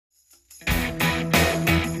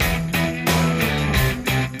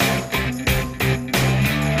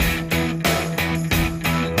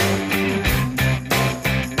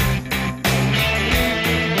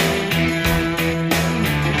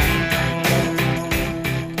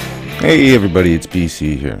Hey everybody, it's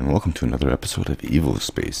BC here, and welcome to another episode of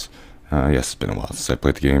Evospace. Yes, it's been a while since I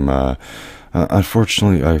played the game.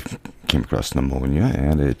 Unfortunately, I came across pneumonia,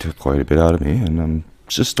 and it took quite a bit out of me, and I'm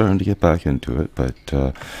just starting to get back into it, but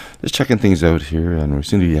just checking things out here, and we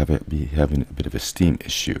seem to be having a bit of a steam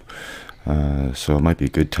issue. So it might be a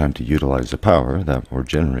good time to utilize the power that we're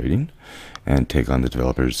generating and take on the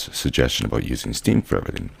developer's suggestion about using steam for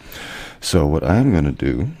everything. So what I'm going to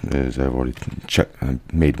do is I've already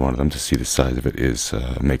made one of them to see the size of it, is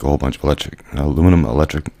make a whole bunch of aluminum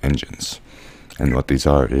electric engines. And what these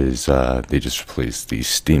are is they just replace these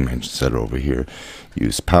steam engines that are over here,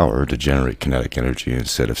 use power to generate kinetic energy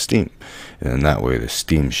instead of steam. And that way the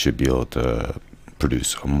steam should be able to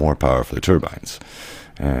produce more power for the turbines.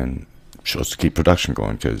 And shows to keep production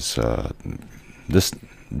going, because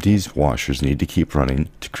these washers need to keep running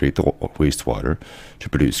to create the wastewater to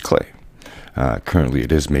produce clay. Currently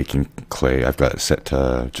it is making clay. I've got it set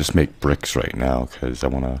to just make bricks right now because I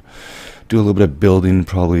want to do a little bit of building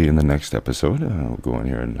probably in the next episode. I'll go in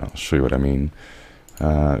here and I'll show you what I mean.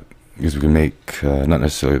 Because we can make, not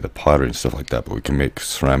necessarily the pottery and stuff like that, but we can make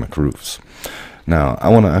ceramic roofs. Now, I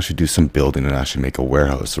want to actually do some building and actually make a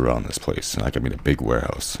warehouse around this place. Like, I mean, a big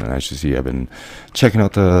warehouse. And as you see, I've been checking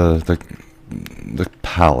out the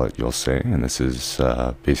palette, you'll say, and this is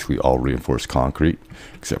basically all reinforced concrete,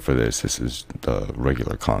 except for this is the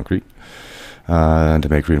regular concrete. And to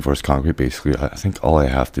make reinforced concrete, basically, I think all I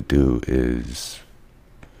have to do is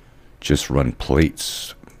just run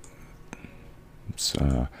plates.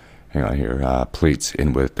 Hang on here, plates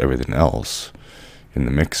in with everything else in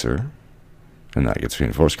the mixer, and that gets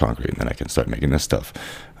reinforced concrete, and then I can start making this stuff.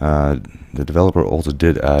 The developer also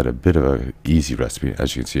did add a bit of a easy recipe.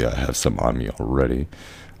 As you can see, I have some on me already.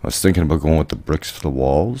 I was thinking about going with the bricks for the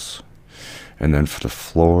walls, and then for the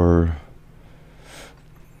floor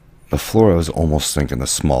I was almost thinking the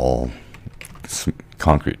small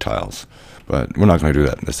concrete tiles, but we're not going to do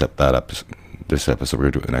that in this episode. We're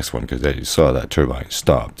going to do it the next one, because as you saw, that turbine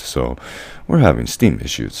stopped, so we're having steam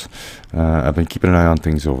issues. I've been keeping an eye on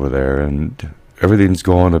things over there, and everything's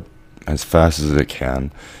going up as fast as it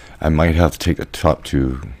can. I might have to take the top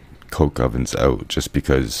two coke ovens out just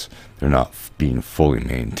because they're not being fully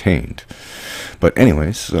maintained. But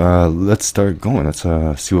anyways, let's start going. Let's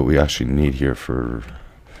see what we actually need here for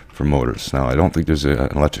motors. Now, I don't think there's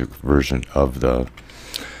an electric version of the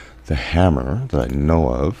hammer that I know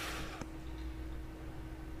of.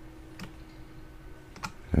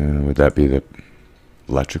 Would that be the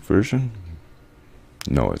electric version?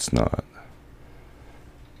 No, it's not.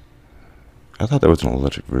 I thought there was an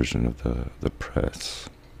electric version of the press.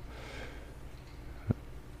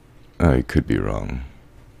 I could be wrong.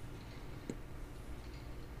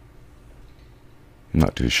 I'm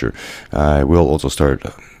not too sure. I will also start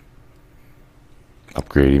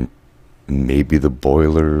upgrading maybe the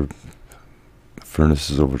boiler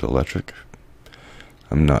furnaces over to electric.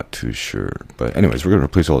 I'm not too sure. But anyways, we're going to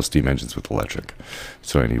replace all the steam engines with electric.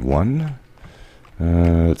 So I need one.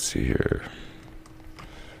 Let's see here.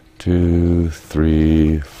 2,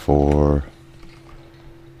 3, 4.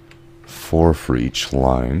 4 for each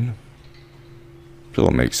line. So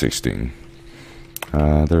it'll make 16.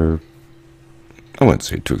 They're, I wouldn't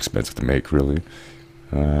say too expensive to make, really.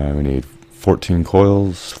 We need 14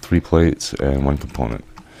 coils, 3 plates, and 1 component.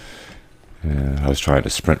 I was trying to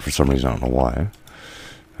sprint for some reason, I don't know why.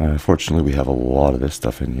 Fortunately, we have a lot of this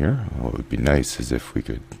stuff in here. What would be nice is if we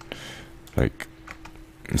could, like,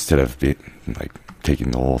 instead of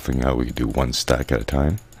taking the whole thing out, we could do 1 stack at a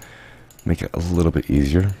time. Make it a little bit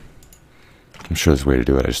easier. I'm sure there's a way to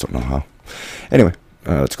do it, I just don't know how. Anyway,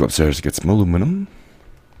 let's go upstairs to get some aluminum.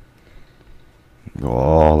 Go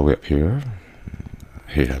all the way up here.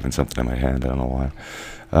 I hate having something in my hand, I don't know why.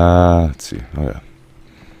 Let's see, oh yeah.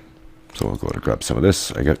 So we'll go to grab some of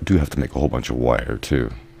this. I do have to make a whole bunch of wire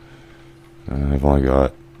too. I've only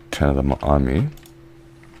got 10 of them on me.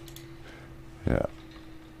 Yeah.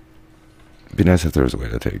 It'd be nice if there was a way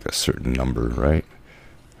to take a certain number, right?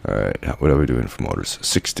 Alright, what are we doing for motors?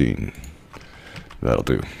 16. That'll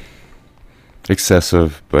do.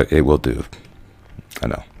 Excessive, but it will do. I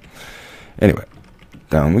know. Anyway,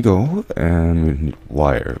 down we go, and we need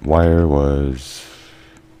wire. Wire was...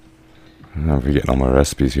 I'm forgetting all my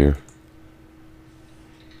recipes here.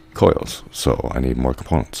 Coils, so I need more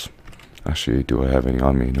components. Actually, do I have any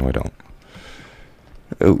on me? No, I don't.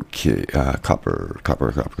 Okay, copper.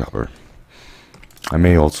 I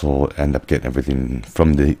may also end up getting everything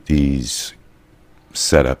from these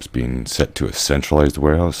setups being set to a centralized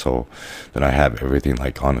warehouse, so then I have everything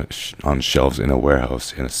like on shelves in a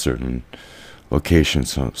warehouse in a certain location,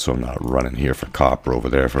 so I'm not running here for copper, over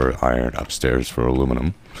there for iron, upstairs for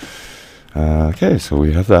aluminum. Okay, so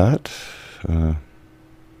we have that.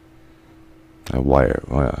 A wire.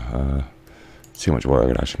 See how much wire I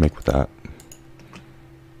can actually make with that.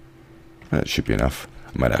 That should be enough.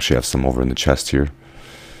 I might actually have some over in the chest here.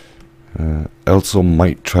 I also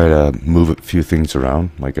might try to move a few things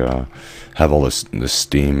around, like have all this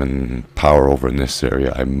steam and power over in this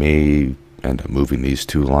area. I may end up moving these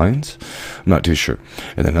two lines. I'm not too sure.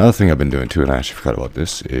 And then another thing I've been doing too, and I actually forgot about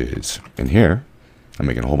this, is in here I'm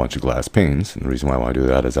making a whole bunch of glass panes. And the reason why I want to do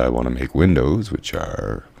that is I want to make windows, which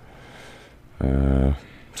are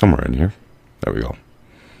somewhere in here. There we go.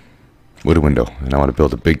 With a window, and I want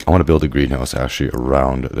to build a greenhouse actually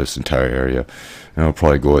around this entire area, and I'll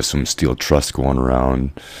probably go with some steel truss going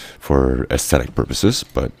around for aesthetic purposes,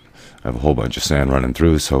 but I have a whole bunch of sand running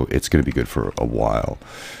through, so it's going to be good for a while.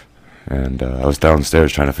 And I was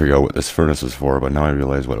downstairs trying to figure out what this furnace was for, but now I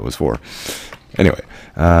realize what it was for. Anyway,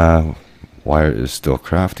 wire is still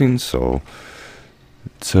crafting, so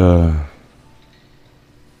it's the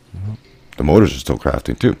motors are still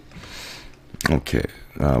crafting too. Okay.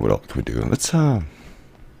 What else can we do? Let's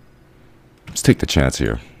take the chance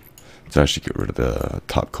here. Let's actually get rid of the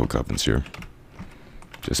top coke ovens here,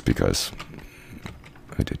 just because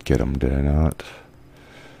I did get them, did I not?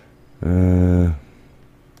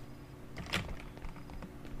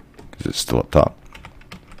 Is it still up top?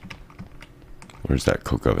 Where's that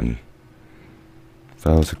coke oven? If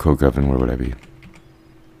that was a coke oven, where would I be?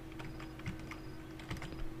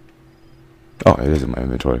 Oh, it is in my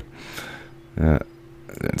inventory.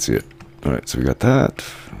 Didn't see it. Alright, so we got that.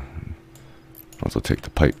 Also take the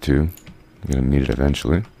pipe too. I'm gonna need it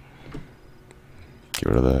eventually. Get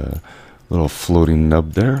rid of the little floating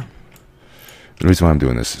nub there. The reason why I'm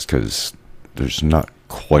doing this is because there's not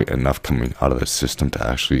quite enough coming out of the system to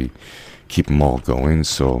actually keep them all going,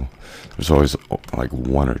 so there's always like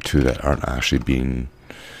one or two that aren't actually being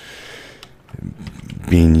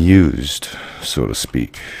used, so to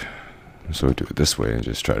speak. So we do it this way and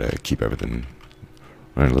just try to keep everything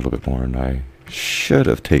running a little bit more. And I should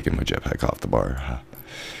have taken my jetpack off the bar.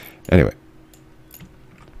 Anyway,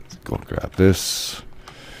 let's go and grab this,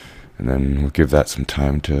 and then we'll give that some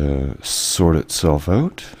time to sort itself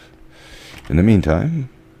out. In the meantime,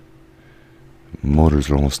 motors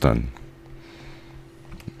are almost done.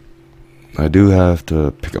 I do have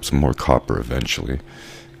to pick up some more copper eventually.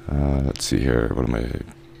 Let's see here. What am I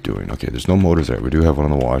doing? Okay, there's no motors there. We do have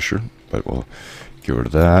one on the washer, but we'll get rid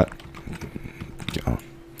of that.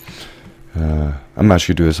 I'm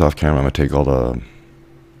actually going to do this off camera. I'm going to take all the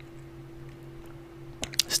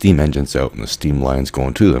steam engines out and the steam lines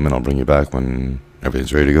going to them, and I'll bring you back when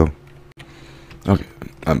everything's ready to go. Okay,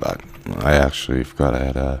 I'm back. I actually forgot I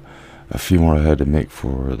had a few more I had to make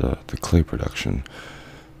for the clay production.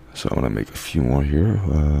 So I'm going to make a few more here.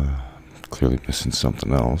 Clearly missing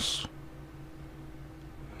something else.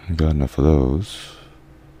 I got enough of those.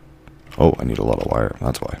 Oh, I need a lot of wire.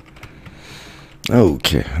 That's why.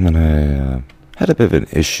 Okay, and then I had a bit of an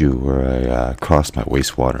issue where I crossed my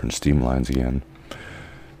wastewater and steam lines again.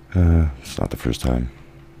 It's not the first time.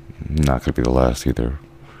 Not going to be the last either.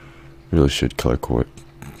 Really should color code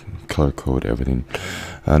everything.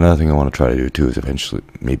 Another thing I want to try to do too is eventually,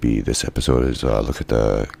 maybe this episode, is look at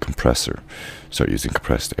the compressor. Start using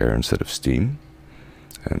compressed air instead of steam,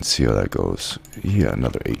 and see how that goes. Yeah,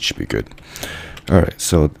 another 8 should be good. Alright,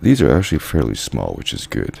 so these are actually fairly small, which is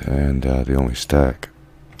good, and they only stack.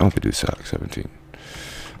 Oh, they do stack 17.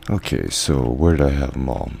 Okay, so where did I have them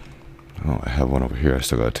all? Oh, I have one over here I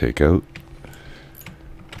still gotta take out.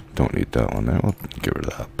 Don't need that one there. We'll get rid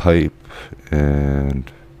of that pipe,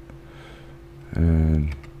 and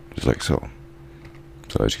just like so.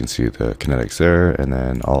 So as you can see, the kinetics there, and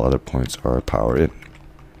then all other points are power in.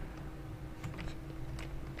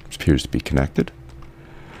 It appears to be connected.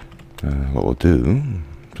 What we'll do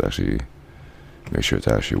is actually make sure it's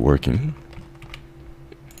actually working.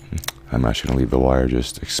 I'm actually going to leave the wire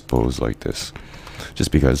just exposed like this,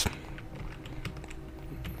 just because.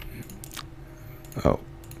 Oh,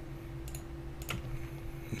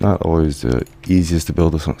 not always the easiest to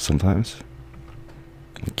build sometimes.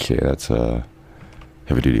 Okay, that's a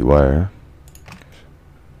heavy duty wire,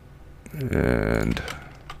 and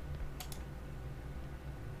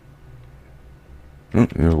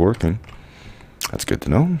you're working. That's good to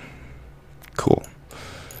know. Cool.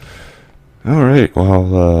 Alright,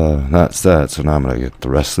 well, that's that. So now I'm going to get the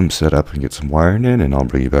rest of them set up and get some wiring in, and I'll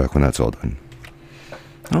bring you back when that's all done.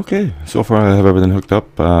 Okay, so far I have everything hooked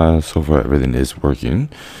up. So far everything is working.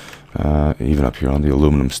 Even up here on the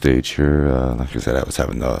aluminum stage here. Like I said, I was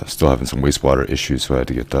having still having some wastewater issues, so I had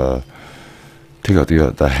to get take out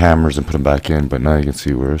the hammers and put them back in, but now you can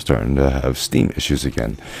see we're starting to have steam issues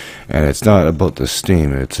again. And it's not about the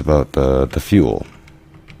steam, it's about the fuel.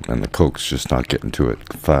 And the coke's just not getting to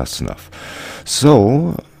it fast enough.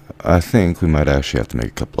 So I think we might actually have to make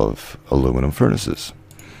a couple of aluminum furnaces.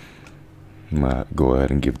 Might go ahead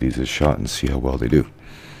and give these a shot and see how well they do.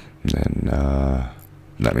 And then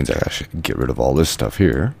that means I actually get rid of all this stuff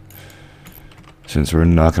here, since we're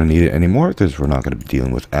not going to need it anymore, because we're not going to be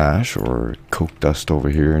dealing with ash or coke dust over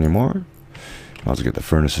here anymore. I'll just get the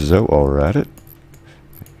furnaces out while we're at it.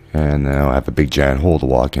 And now I have a big giant hole to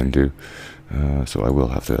walk into. So I will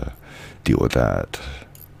have to deal with that.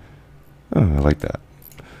 Oh, I like that.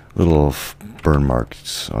 Little burn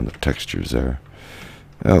marks on the textures there.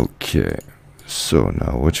 Okay, so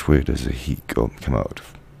now which way does the heat come out?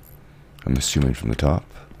 I'm assuming from the top.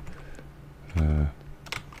 Trying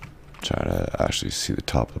to actually see the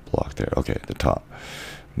top of the block there. Okay, the top.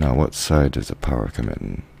 Now what side does the power come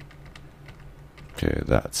in? Okay,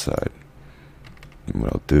 that side. And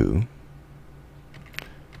what I'll do,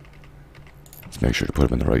 let's make sure to put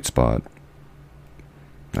them in the right spot.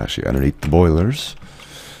 Actually underneath the boilers.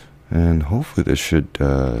 And hopefully this should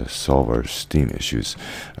solve our steam issues.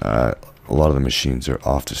 A lot of the machines are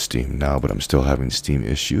off to steam now, but I'm still having steam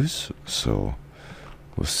issues. So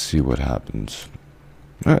we'll see what happens.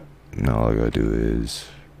 Alright, now all I gotta do is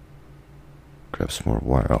grab some more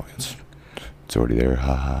wire. Oh, it's already there.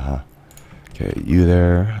 Ha ha ha. Okay, you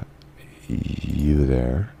there. You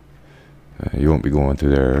there. You won't be going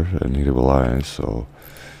through there, and neither will I, so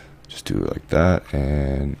just do it like that,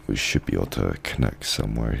 and we should be able to connect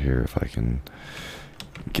somewhere here if I can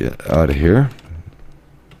get out of here.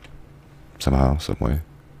 Somehow, some way.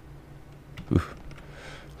 Oof.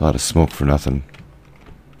 A lot of smoke for nothing.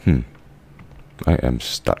 I am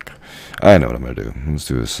stuck. I know what I'm going to do. Let's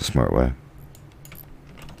do this the smart way.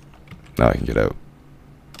 Now I can get out.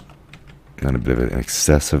 Not a bit of an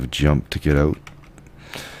excessive jump to get out,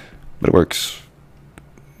 but it works.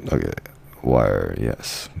 Okay, wire,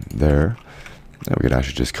 yes, there. Now we can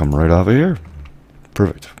actually just come right over here.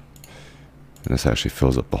 Perfect. And this actually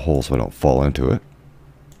fills up the hole so I don't fall into it.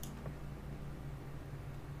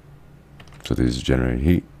 So these are generating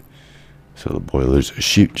heat. So the boilers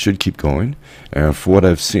should keep going. And for what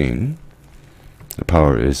I've seen, the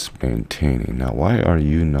power is maintaining. Now, why are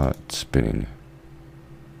you not spinning?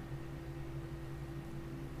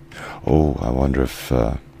 Oh, I wonder if,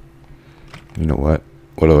 you know what?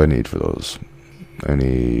 What do I need for those? I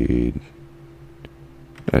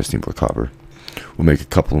just need more copper. We'll make a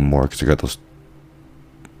couple more because I got those.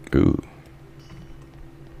 Ooh.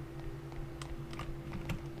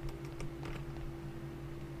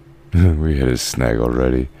 We hit a snag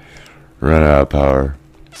already. Run out of power.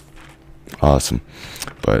 Awesome.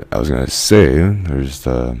 But I was going to say, there's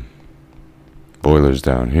the boilers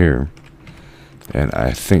down here. And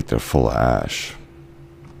I think they're full of ash.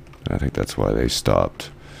 I think that's why they stopped.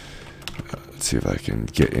 Let's see if I can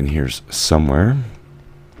get in here somewhere.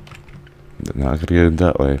 Not going to get in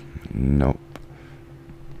that way. Nope.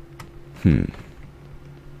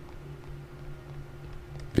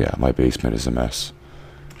 Yeah, my basement is a mess.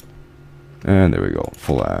 And there we go,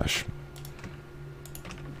 full ash.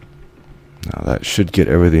 Now that should get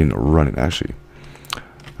everything running. Actually,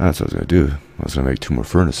 that's what I was going to do. I was going to make 2 more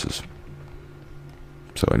furnaces.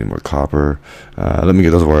 So I need more copper. Let me get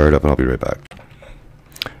those wired up and I'll be right back.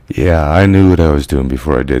 Yeah, I knew what I was doing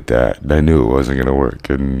before I did that. I knew it wasn't going to work,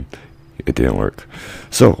 and it didn't work.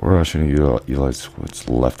 So we're actually going to utilize what's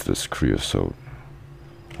left of this creosote.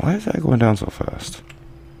 Why is that going down so fast?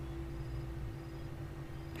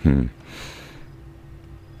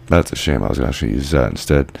 That's a shame. I was going to actually use that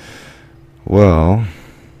instead. Well,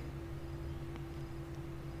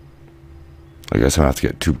 I guess I'm going to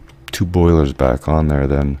have to get two boilers back on there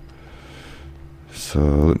then. So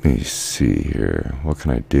let me see here. What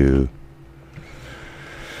can I do?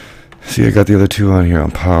 See, I got the other 2 on here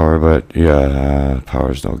on power, but yeah,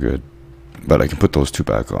 power's no good. But I can put those 2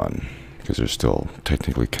 back on because they're still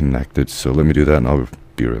technically connected. So let me do that and I'll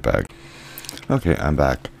be right back. Okay, I'm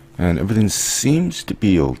back. And everything seems to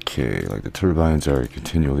be okay. Like the turbines are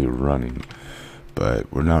continually running,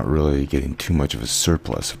 but we're not really getting too much of a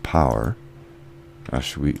surplus of power.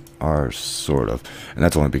 Actually, we are sort of, and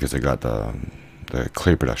that's only because I got the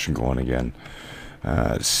clay production going again.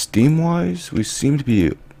 Steam-wise, we seem to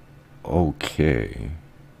be okay.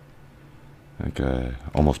 Like,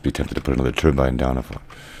 almost be tempted to put another turbine down if I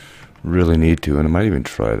really need to, and I might even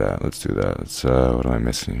try that. Let's do that. Let's, what am I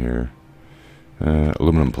missing here?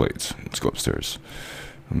 Aluminum plates. Let's go upstairs.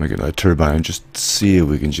 I'll make a turbine, just see if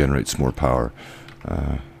we can generate some more power.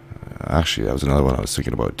 Actually, that was another one I was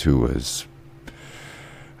thinking about too, was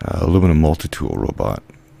aluminum multi-tool robot.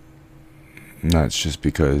 And that's just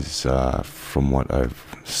because from what I've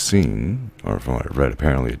seen, or from what I've read,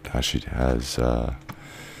 apparently it actually has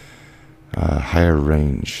higher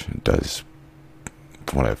range. It does,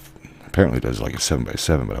 from what I've, apparently does like a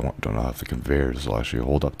 7x7, but I don't know if the conveyors will actually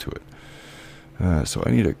hold up to it. So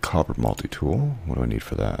I need a copper multi-tool. What do I need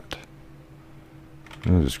for that?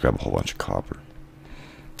 I'll just grab a whole bunch of copper.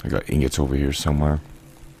 I got ingots over here somewhere.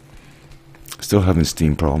 Still having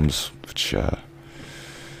steam problems, which, yeah,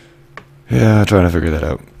 trying to figure that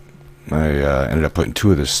out. I ended up putting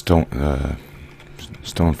 2 of the stone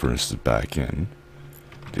furnaces back in.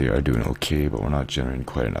 They are doing okay, but we're not generating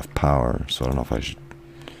quite enough power, so I don't know if I should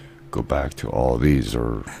go back to all of these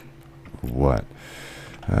or what.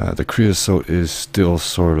 The creosote is still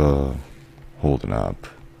sort of holding up.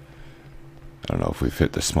 I don't know if we've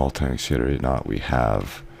hit the small tanks yet or not. We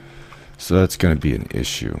have. So that's going to be an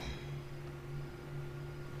issue.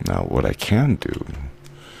 Now, what I can do,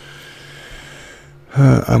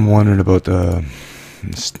 I'm wondering about the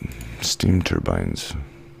steam turbines.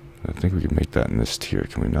 I think we can make that in this tier,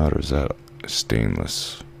 can we not? Or is that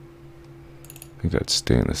stainless? I think that's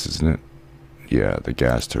stainless, isn't it? Yeah, the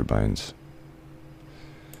gas turbines.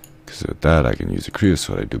 Because with that, I can use a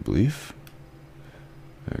creosote, I do believe.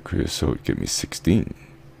 Creosote give me 16.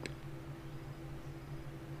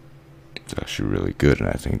 It's actually really good, and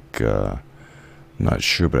I think, I'm not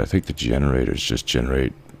sure, but I think the generators just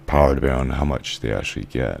generate power depending on how much they actually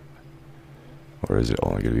get. Or is it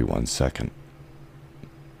only going to be 1 second?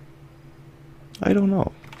 I don't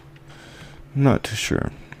know. I'm not too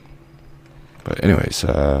sure. But anyways,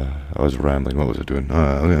 I was rambling. What was I doing?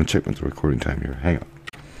 I'm going to check with the recording time here. Hang on.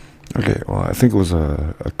 Okay, well, I think it was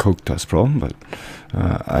a coke test problem, but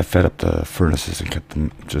I fed up the furnaces and kept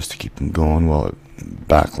them just to keep them going while it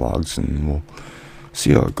backlogs, and we'll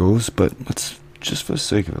see how it goes. But let's, just for the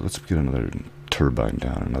sake of it, let's get another turbine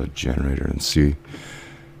down, another generator, and see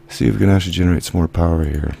if we can actually generate some more power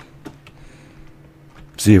here.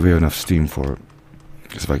 See if we have enough steam for it.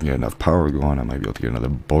 Because if I can get enough power going, I might be able to get another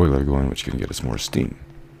boiler going, which can get us more steam.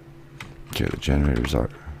 Okay, the generators are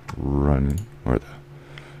running, or the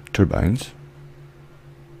turbines.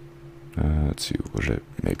 Let's see, what did it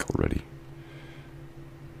make already?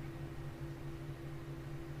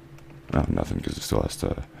 Oh, nothing, because it still has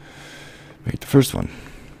to make the first one.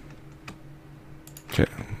 Okay,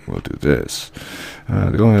 we'll do this.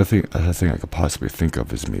 The only other thing I could possibly think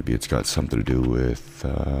of is maybe it's got something to do with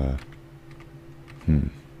the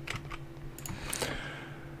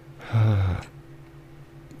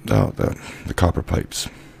copper pipes.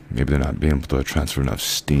 Maybe they're not being able to transfer enough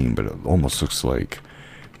steam, but it almost looks like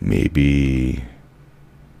maybe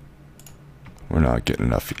we're not getting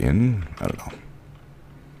enough in. I don't know.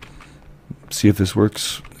 See if this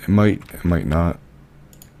works. It might not.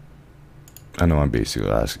 I know I'm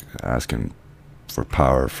basically asking for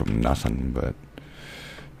power from nothing, but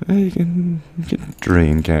you can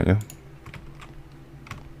drain, can't you?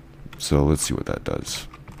 So let's see what that does.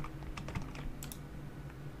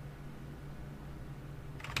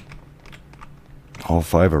 All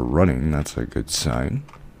 5 are running, that's a good sign.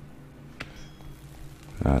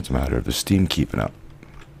 Now it's a matter of the steam keeping up.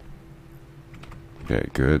 Okay,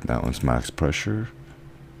 good. That one's max pressure.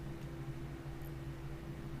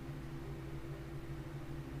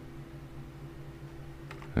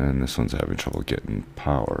 And this one's having trouble getting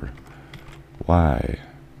power. Why?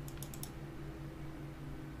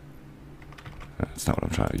 That's not what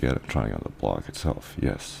I'm trying to get. I'm trying to get on the block itself.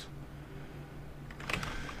 Yes.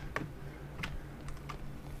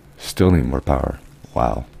 Still need more power.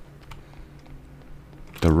 Wow.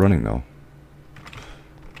 They're running though.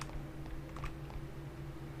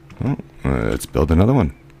 Oh, let's build another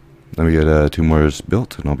one. Let me get 2 more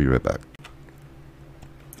built and I'll be right back.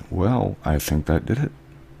 Well, I think that did it.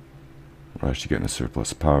 We're actually getting a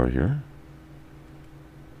surplus of power here.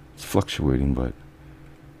 It's fluctuating, but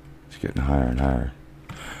it's getting higher and higher.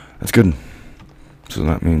 That's good. So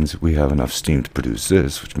that means we have enough steam to produce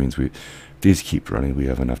this, which means if these keep running, we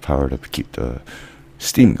have enough power to keep the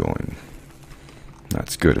steam going.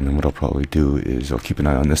 That's good. And then what I'll probably do is I'll keep an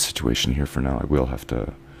eye on this situation here for now. I will have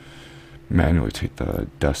to manually take the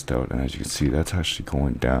dust out, and as you can see, that's actually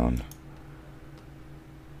going down.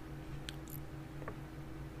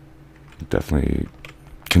 Definitely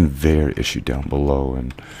conveyor issue down below,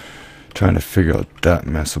 and trying to figure out that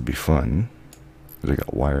mess will be fun. I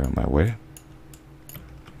got wire on my way.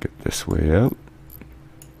 Get this way out.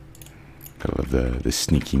 I love the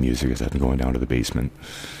sneaky music as I'm going down to the basement.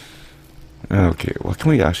 Okay, what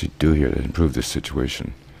can we actually do here to improve this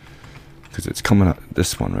situation? Because it's coming up,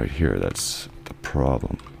 this one right here, that's the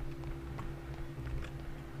problem.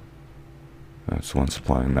 That's one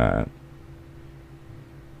supplying that.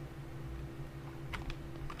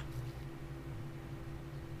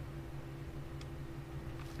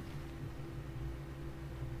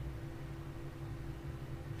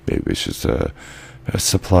 Maybe it's just a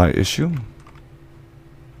supply issue.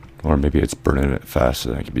 Or maybe it's burning it faster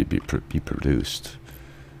than it can be produced.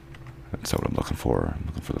 That's what I'm looking for. I'm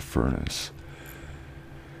looking for the furnace.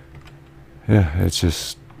 Yeah, it's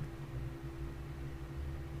just...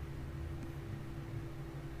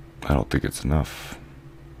 I don't think it's enough.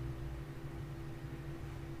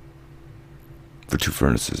 For 2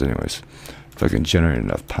 furnaces anyways. If I can generate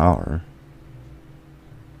enough power...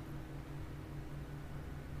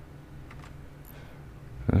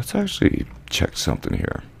 Let's actually check something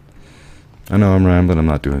here. I know I'm rambling, I'm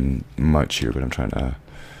not doing much here, but I'm trying to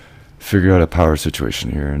figure out a power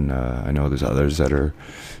situation here, and I know there's others that are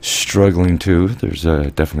struggling too. There's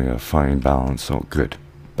definitely a fine balance. So good,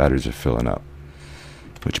 batteries are filling up,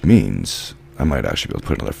 which means I might actually be able to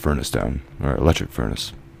put another furnace down, or electric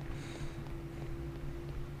furnace,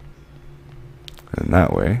 and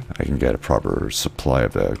that way I can get a proper supply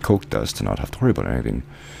of the coke dust and not have to worry about anything.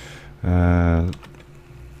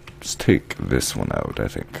 Let's take this one out, I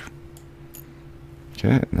think.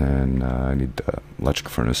 Okay, and then I need the electric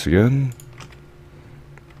furnace again.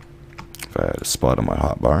 If I had a spot on my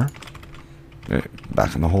hotbar. Okay,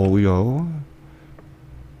 back in the hole we go.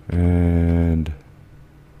 And...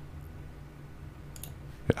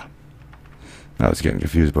 yeah. I was getting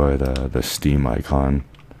confused by the steam icon.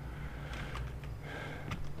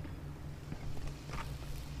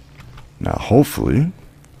 Now hopefully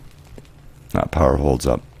that power holds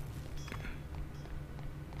up.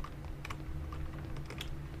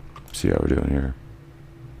 See how we're doing here.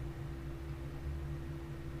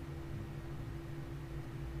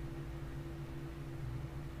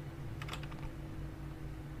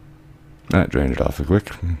 That drained it awfully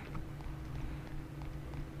quick.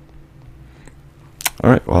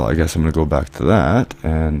 Alright, well I guess I'm going to go back to that,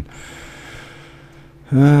 and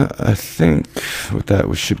I think with that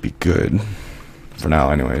we should be good. For now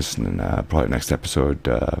anyways, and then probably next episode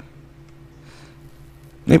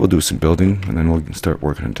maybe we'll do some building, and then we'll start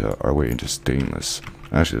working into our way into stainless.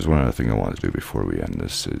 Actually, there's one other thing I want to do before we end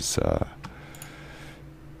this is,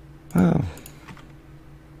 yeah,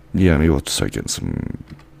 maybe we'll start getting some,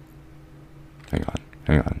 hang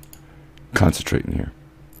on, concentrating here.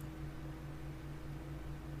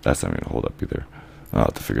 That's not going to hold up either. I'll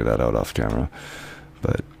have to figure that out off camera.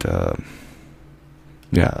 But,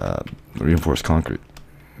 yeah, reinforced concrete,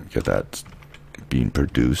 get that being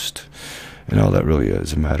produced. And all that really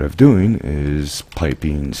is a matter of doing is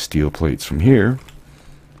piping steel plates from here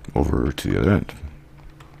over to the other end.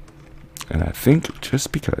 And I think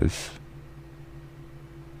just because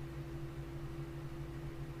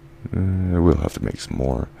we'll have to make some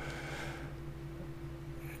more.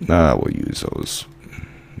 We'll use those.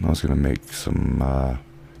 I was going to make some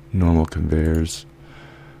normal conveyors,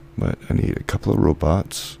 but I need a couple of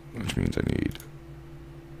robots, which means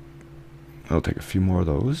I'll take a few more of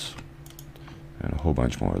those. And a whole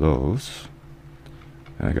bunch more of those.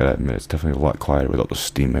 And I gotta admit, it's definitely a lot quieter without the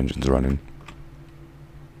steam engines running.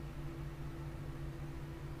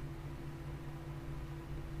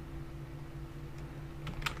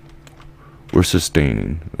 We're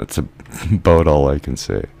sustaining. That's about all I can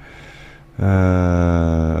say.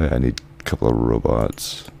 I need a couple of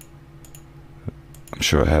robots. I'm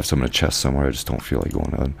sure I have some in a chest somewhere. I just don't feel like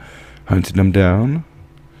going out hunting them down.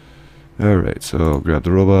 Alright, so grab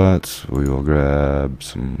the robots, we will grab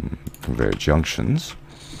some conveyor junctions.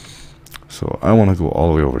 So I want to go all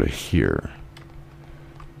the way over to here.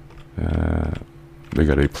 They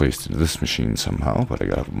got to be placed into this machine somehow, but I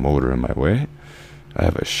got a motor in my way. I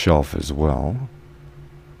have a shelf as well.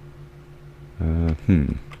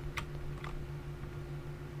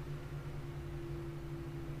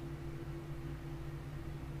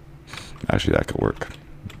 Actually, that could work.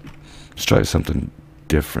 Let's try something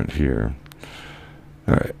different here.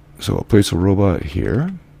 Alright, so I'll place a robot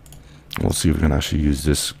here. We'll see if we can actually use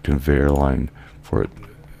this conveyor line for it.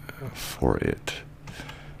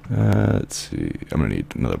 Let's see. I'm gonna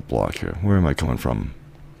need another block here. Where am I coming from?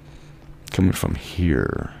 Coming from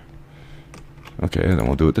here. Okay, then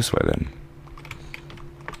we'll do it this way then.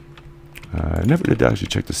 I never did actually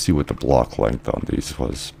check to see what the block length on these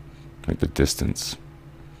was. Like the distance.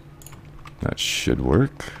 That should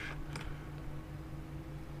work.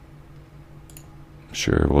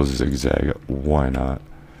 Sure, we'll zigzag it. Why not?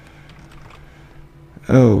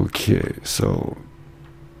 Okay, so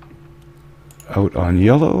out on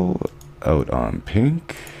yellow, out on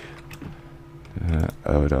pink,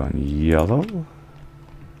 out on yellow,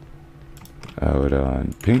 Out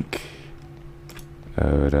on pink.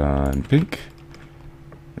 Out on pink.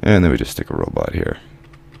 And then we just stick a robot here.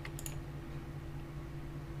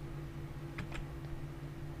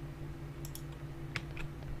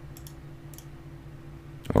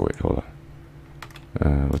 Oh wait, hold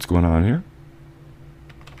on. What's going on here?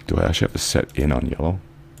 Do I actually have to set in on yellow?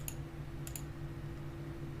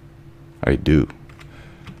 I do.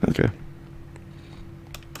 Okay.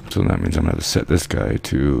 So that means I'm going to have to set this guy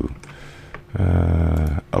to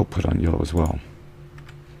output on yellow as well.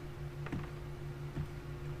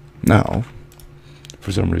 Now,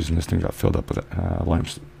 for some reason this thing got filled up with lime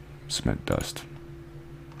cement dust.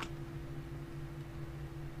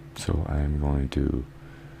 So I'm going to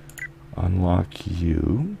unlock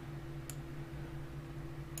you.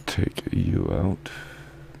 Take you out.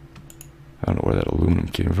 I don't know where that aluminum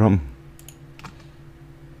came from.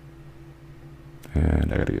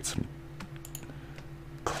 And I gotta get some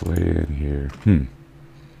clay in here.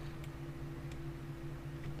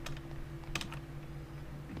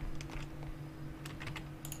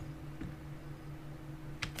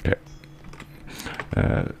 Okay.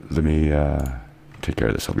 Let me take care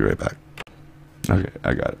of this. I'll be right back. Okay,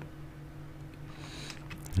 I got it.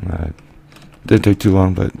 Didn't take too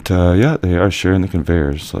long, but yeah, they are sharing the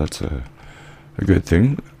conveyors, so that's a good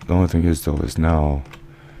thing. The only thing is, though, is now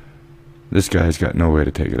this guy's got no way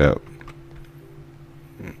to take it out.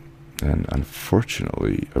 And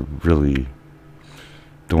unfortunately, I really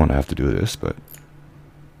don't want to have to do this, but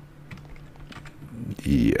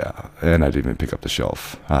yeah. And I didn't even pick up the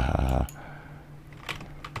shelf. Ha ha ha.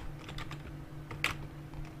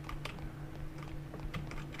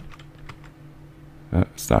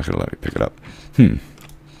 It's not going to let me pick it up.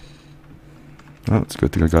 Well, it's a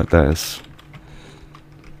good thing I got this.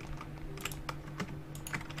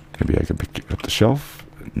 Maybe I can pick up the shelf?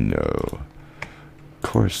 No. Of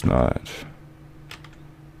course not.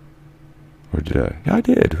 Or did I? Yeah, I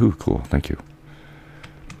did. Ooh, cool. Thank you.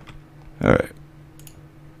 Alright.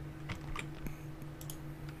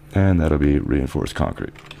 And that'll be reinforced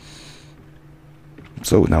concrete.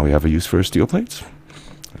 So now we have a use for steel plates.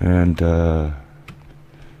 And,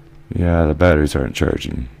 yeah, the batteries aren't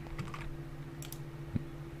charging.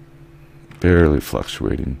 Barely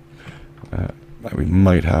fluctuating. We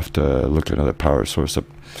might have to look at another power source. I'm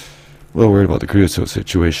a little worried about the creosote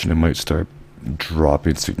situation. It might start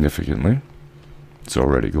dropping significantly. It's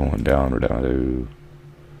already going down. We're down to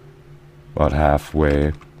about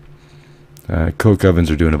halfway. Coke ovens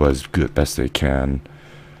are doing about as good best they can.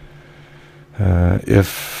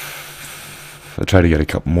 If I try to get a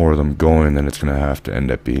couple more of them going, then it's going to have to end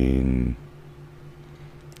up being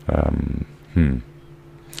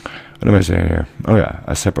what am I saying here? Oh yeah,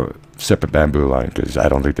 a separate bamboo line, because I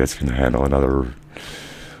don't think that's going to handle another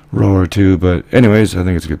row or two. But anyways, I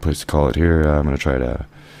think it's a good place to call it here. I'm going to try to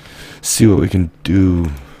see what we can do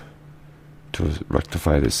to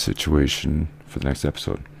rectify this situation for the next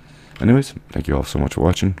episode. Anyways, thank you all so much for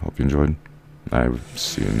watching. Hope you enjoyed. I will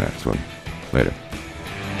see you in the next one. Later.